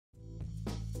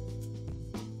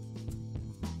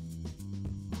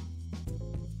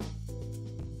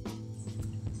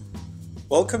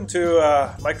Welcome to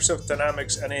Microsoft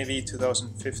Dynamics NAV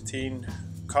 2015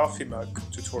 coffee mug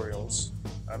tutorials.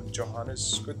 I'm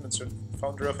Johannes Gudmundsson,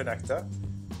 founder of Enacta,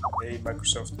 a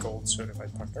Microsoft Gold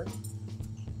certified partner.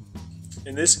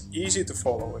 In this easy to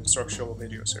follow instructional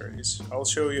video series, I'll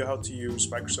show you how to use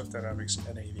Microsoft Dynamics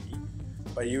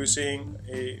NAV by using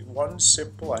one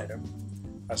simple item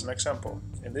as an example,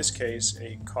 in this case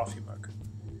a coffee mug.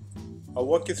 I'll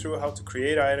walk you through how to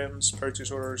create items,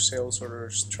 purchase orders, sales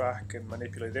orders, track and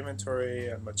manipulate inventory,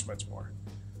 and much more.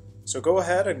 So go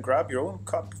ahead and grab your own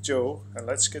cup of joe and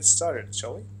let's get started,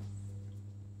 shall we?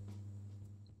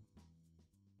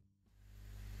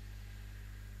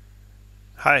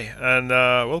 Hi, and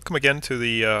welcome again to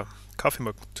the coffee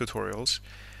mug tutorials.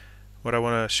 What I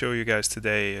want to show you guys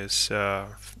today is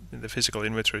the physical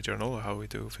inventory journal, how we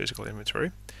do physical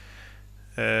inventory.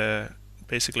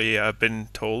 Basically, I've been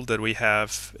told that we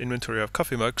have inventory of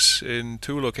coffee mugs in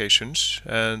 2 locations,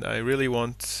 and I really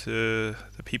want the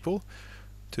people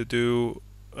to do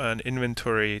an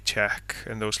inventory check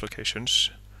in those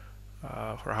locations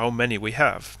for how many we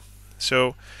have.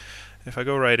 So if I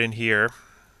go right in here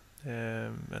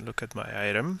and look at my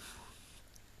item,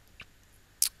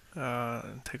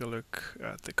 and take a look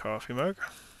at the coffee mug,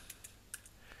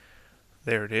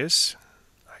 there it is.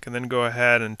 I can then go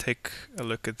ahead and take a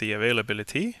look at the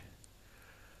availability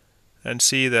and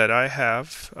see that I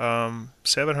have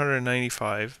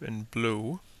 795 in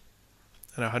blue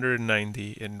and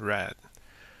 190 in red.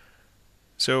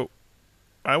 So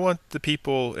I want the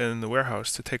people in the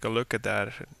warehouse to take a look at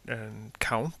that and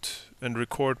count and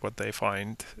record what they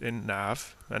find in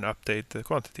NAV and update the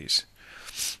quantities.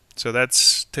 So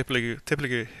that's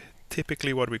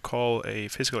typically what we call a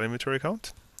physical inventory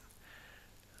count.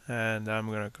 And I'm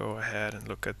going to go ahead and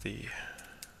look at the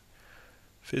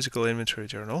physical inventory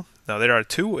journal. Now there are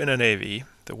 2 in a NAV,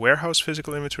 the warehouse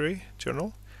physical inventory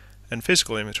journal and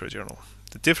physical inventory journal.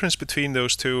 The difference between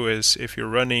those 2 is if you're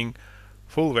running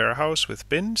full warehouse with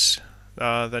bins,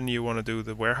 then you want to do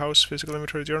the warehouse physical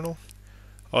inventory journal.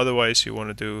 Otherwise you want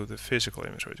to do the physical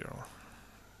inventory journal.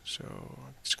 So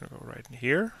I'm just going to go right in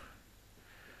here.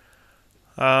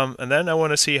 And then I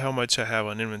want to see how much I have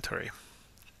on inventory.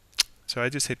 So I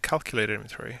just hit calculate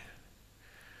inventory,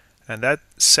 and that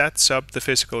sets up the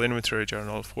physical inventory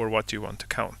journal for what you want to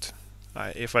count.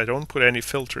 If I don't put any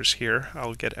filters here,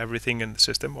 I'll get everything in the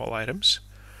system, all items.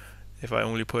 If I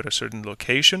only put a certain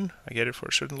location, I get it for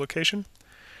a certain location.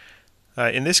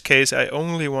 In this case, I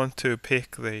only want to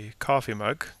pick the coffee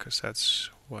mug, because that's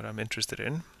what I'm interested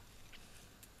in.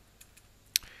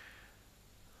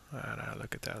 And I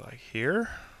look at that like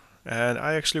here. And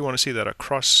I actually want to see that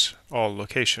across all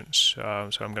locations.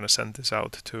 So I'm going to send this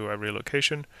out to every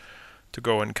location to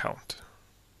go and count.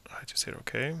 I just hit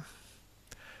OK.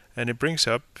 And it brings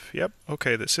up, yep,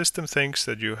 okay, the system thinks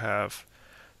that you have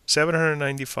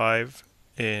 795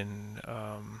 in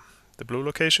the blue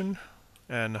location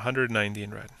and 190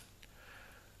 in red.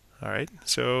 All right,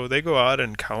 so they go out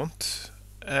and count.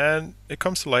 And it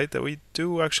comes to light that we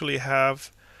do actually have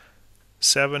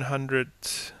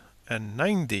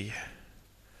 790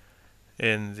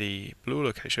 in the blue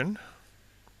location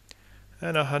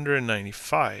and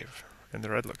 195 in the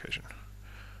red location.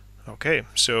 Okay,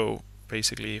 so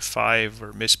basically 5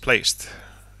 were misplaced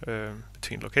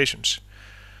between locations.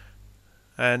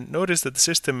 And notice that the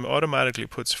system automatically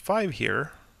puts 5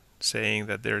 here, saying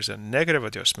that there's a negative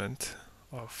adjustment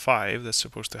of 5 that's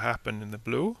supposed to happen in the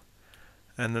blue,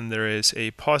 and then there is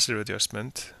a positive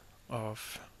adjustment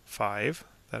of 5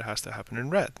 that has to happen in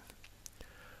red.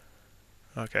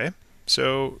 Okay,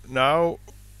 so now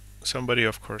somebody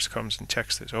of course comes and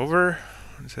checks this over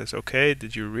and says, okay,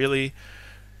 did you really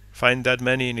find that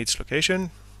many in each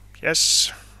location?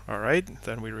 Yes. All right,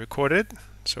 then we record it.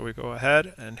 So we go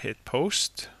ahead and hit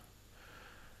post,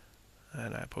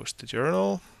 and I post the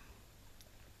journal.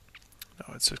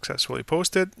 Now it's successfully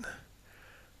posted.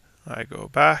 I go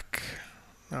back.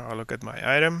 Now I look at my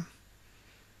item,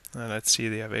 and let's see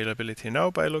the availability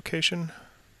now by location.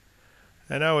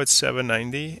 And now it's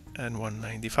 790 and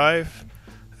 195,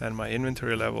 and my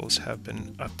inventory levels have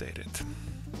been updated.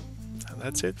 And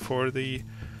that's it for the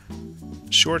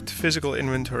short physical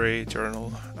inventory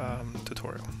journal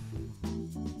tutorial.